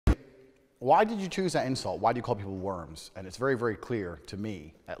Why did you choose that insult? Why do you call people worms? And it's very, very clear to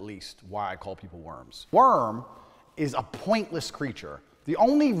me, at least, why I call people worms. Worm is a pointless creature. The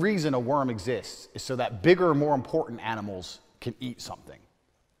only reason a worm exists is so that bigger, more important animals can eat something.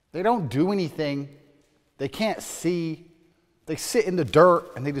 They don't do anything. They can't see. They sit in the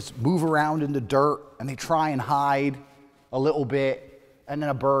dirt and they just move around in the dirt and they try and hide a little bit, and then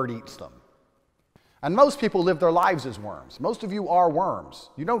a bird eats them. And most people live their lives as worms. Most of you are worms.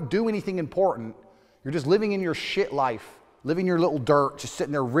 You don't do anything important. You're just living in your shit life, living your little dirt, just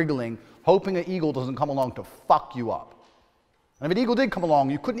sitting there wriggling, hoping an eagle doesn't come along to fuck you up. And if an eagle did come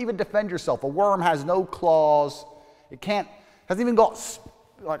along, you couldn't even defend yourself. A worm has no claws. It hasn't even got,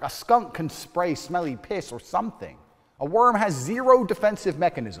 like a skunk can spray smelly piss or something. A worm has zero defensive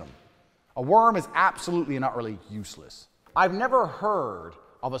mechanism. A worm is absolutely and utterly useless. I've never heard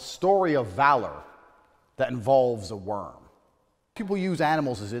of a story of valor that involves a worm. People use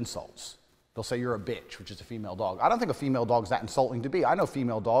animals as insults. They'll say you're a bitch, which is a female dog. I don't think a female dog is that insulting to be. I know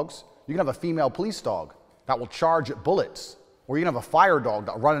female dogs. You can have a female police dog that will charge at bullets, or you can have a fire dog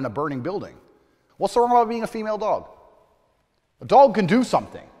that will run in a burning building. What's so wrong about being a female dog? A dog can do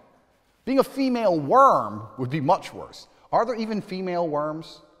something. Being a female worm would be much worse. Are there even female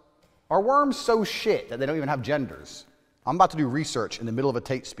worms? Are worms so shit that they don't even have genders? I'm about to do research in the middle of a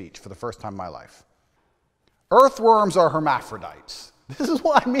Tate speech for the first time in my life. Earthworms are hermaphrodites. This is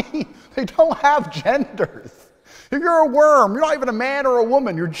what I mean. They don't have genders. If you're a worm, you're not even a man or a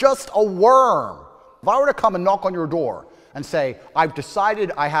woman. You're just a worm. If I were to come and knock on your door and say, I've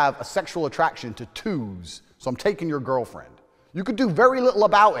decided I have a sexual attraction to twos, so I'm taking your girlfriend, you could do very little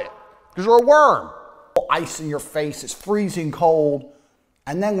about it because you're a worm. Ice in your face, it's freezing cold.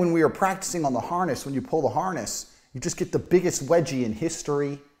 And then when we were practicing on the harness, when you pull the harness, you just get the biggest wedgie in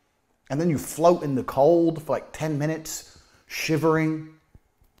history. And then you float in the cold for like 10 minutes, shivering.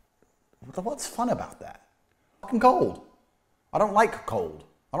 What's fun about that? Fucking cold. I don't like cold.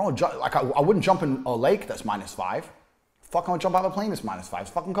 I wouldn't jump in a lake that's -5. Fuck, I would jump out of a plane that's -5. It's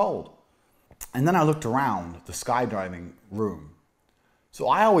fucking cold. And then I looked around the skydiving room. So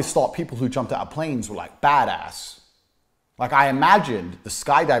I always thought people who jumped out of planes were like badass. Like I imagined the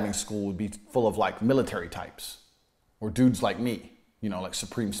skydiving school would be full of like military types or dudes like me. You know, like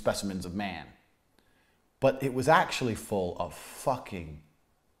supreme specimens of man. But it was actually full of fucking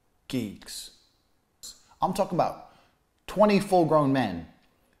geeks. I'm talking about 20 full-grown men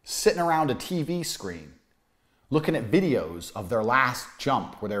sitting around a TV screen looking at videos of their last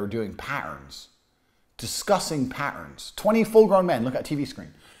jump where they were doing patterns, discussing patterns. 20 full-grown men look at a TV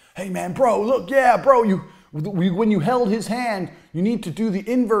screen. Hey man, bro, look, yeah, bro, when you held his hand, you need to do the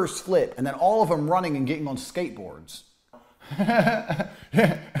inverse flip. And then all of them running and getting on skateboards. And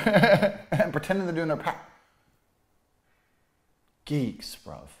pretending they're doing their geeks,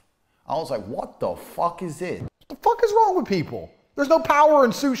 bruv. I was like, what the fuck is this? What the fuck is wrong with people? There's no power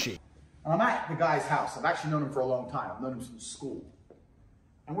in sushi. And I'm at the guy's house. I've actually known him for a long time. I've known him since school.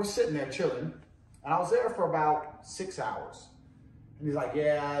 And we're sitting there chilling. And I was there for about 6 hours. And he's like,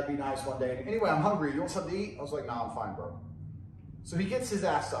 yeah, it'd be nice one day. Anyway, I'm hungry. You want something to eat? I was like, nah, I'm fine, bro. So he gets his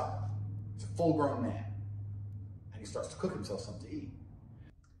ass up. He's a full-grown man. He starts to cook himself something to eat.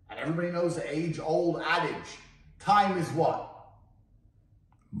 And everybody knows the age-old adage, time is what?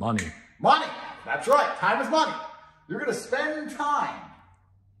 Money. Money! That's right, time is money. You're gonna spend time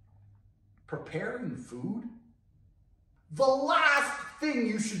preparing food. The last thing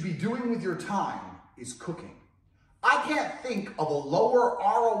you should be doing with your time is cooking. I can't think of a lower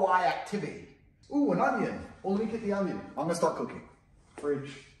ROI activity. Ooh, an onion. Well, let me get the onion. I'm gonna start cooking.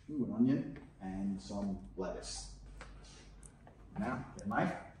 Fridge, ooh, an onion, and some lettuce. Now, get a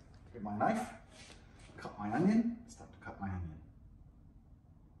knife, get my knife, cut my onion, start to cut my onion.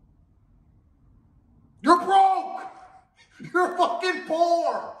 You're broke! You're fucking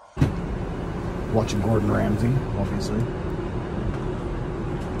poor! Watching Gordon Ramsay, obviously.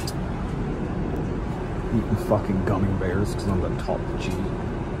 Eating fucking gummy bears because I'm the top G.